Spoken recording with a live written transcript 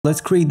Let's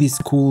create this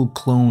cool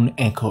clone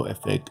echo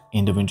effect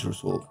in DaVinci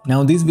Resolve.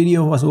 Now this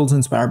video was also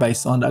inspired by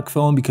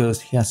Son.phone because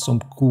he has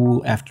some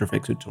cool After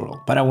Effects tutorial,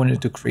 but I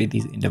wanted to create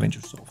this in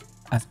DaVinci Resolve.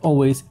 As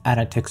always, add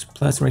a text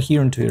plus right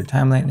here into your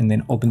timeline and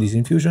then open this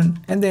in Fusion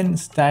and then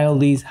style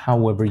these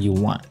however you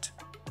want.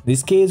 In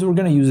this case, we're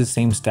gonna use the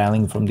same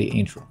styling from the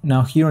intro.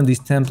 Now here on this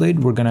template,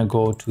 we're gonna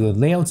go to the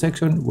layout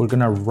section, we're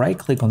gonna right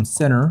click on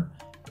center,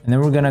 and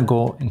then we're gonna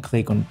go and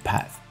click on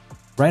path.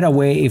 Right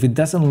away, if it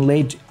doesn't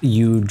let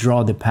you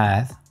draw the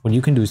path, what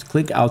you can do is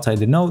click outside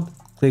the node,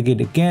 click it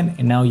again,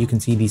 and now you can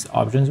see these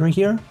options right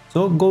here.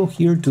 So go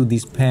here to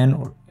this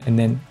pen and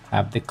then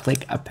have the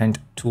click append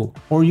tool.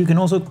 Or you can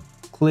also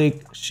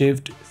click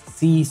Shift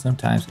C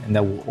sometimes and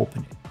that will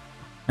open it.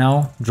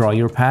 Now draw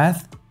your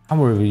path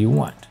however you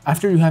want.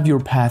 After you have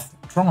your path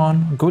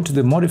drawn, go to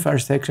the modifier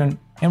section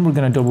and we're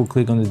gonna double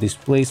click on the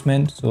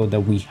displacement so that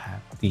we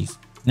have these.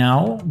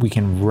 Now we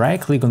can right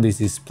click on this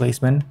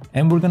displacement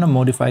and we're gonna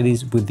modify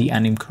this with the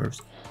anim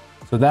curves.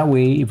 So that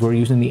way, if we're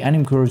using the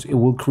anim curves, it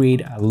will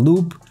create a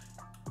loop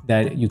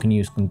that you can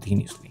use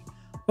continuously.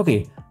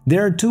 Okay,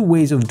 there are two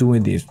ways of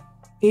doing this.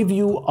 If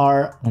you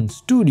are on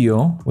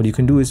Studio, what you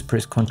can do is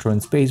press Ctrl and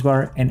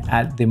Spacebar and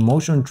add the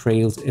motion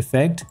trails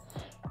effect.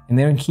 And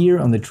then here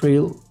on the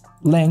trail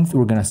length,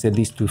 we're gonna set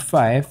this to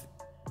 5.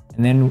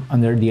 And then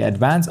under the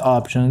advanced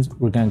options,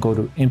 we're gonna go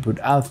to input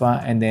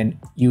alpha and then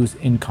use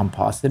in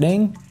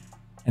compositing.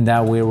 And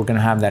that way we're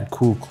gonna have that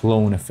cool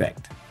clone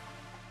effect.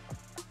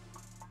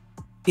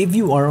 If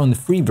you are on the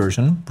free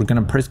version, we're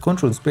gonna press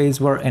Ctrl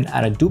Spacebar and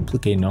add a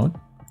duplicate node.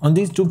 On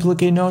this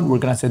duplicate node, we're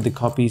gonna set the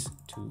copies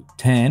to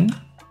 10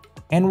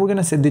 and we're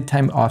gonna set the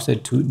time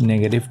offset to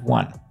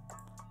 -1.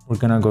 We're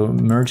gonna go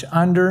merge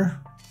under.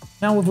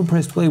 Now if we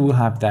press play, we'll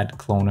have that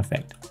clone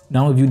effect.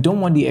 Now, if you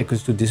don't want the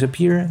echoes to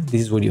disappear,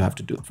 this is what you have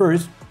to do.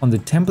 First, on the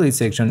template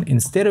section,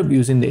 instead of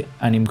using the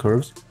anim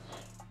curves,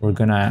 we're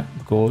gonna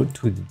go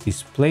to the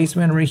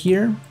displacement right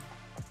here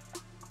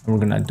and we're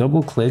gonna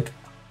double click.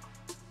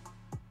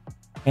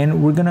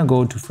 And we're gonna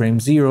go to frame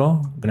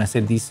 0, we're gonna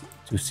set this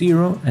to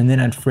 0, and then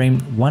at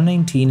frame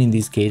 119 in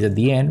this case at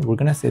the end, we're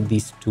gonna set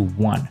this to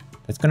 1.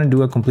 That's gonna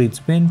do a complete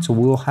spin, so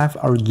we'll have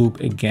our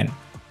loop again.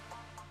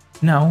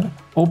 Now,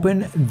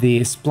 open the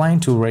spline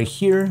tool right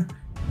here,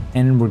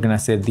 and we're gonna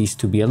set this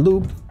to be a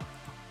loop,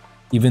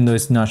 even though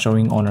it's not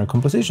showing on our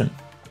composition.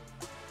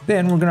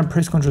 Then we're gonna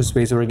press Ctrl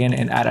Spacebar again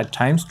and add a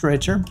time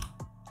stretcher.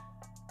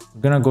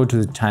 We're gonna go to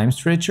the time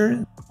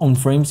stretcher. On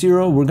frame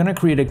 0, we're gonna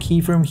create a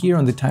keyframe here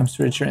on the time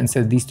stretcher and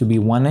set this to be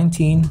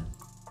 119.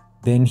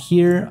 Then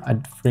here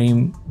at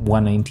frame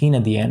 119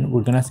 at the end,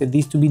 we're gonna set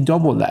this to be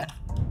double that,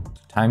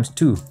 times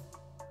 2.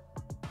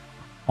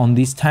 On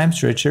this time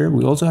stretcher,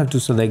 we also have to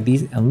select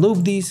these and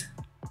loop these.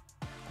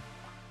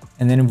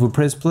 And then if we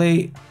press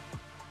play,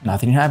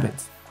 nothing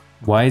happens.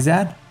 Why is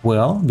that?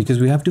 Well, because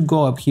we have to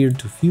go up here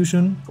to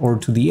Fusion or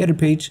to the edit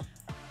page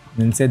and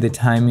then set the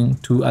timing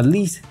to at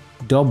least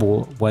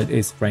double what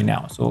is right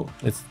now. So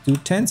let's do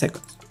 10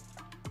 seconds.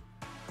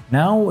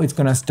 Now it's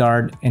gonna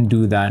start and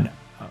do that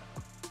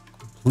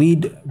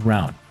complete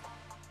round.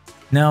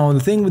 Now the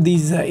thing with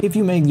these is that if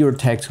you make your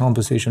text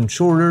composition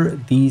shorter,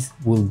 these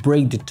will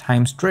break the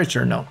time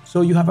stretcher node.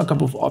 So you have a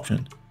couple of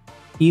options.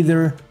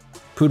 Either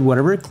put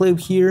whatever clip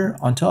here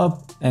on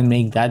top and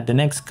make that the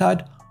next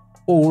cut,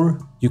 or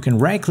you can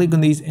right click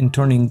on these and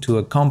turn it into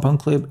a compound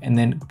clip and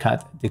then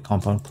cut the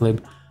compound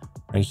clip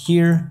right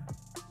here,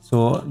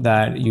 so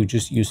that you're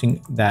just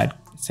using that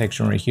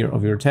section right here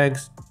of your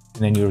text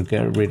and then you'll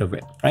get rid of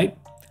it, right?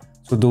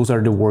 So those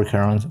are the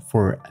workarounds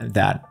for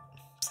that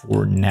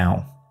for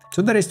now.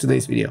 So that is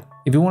today's video.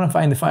 If you want to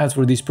find the files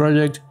for this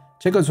project,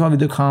 check out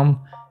SUALVI.com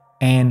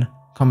and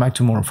come back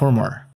tomorrow for more.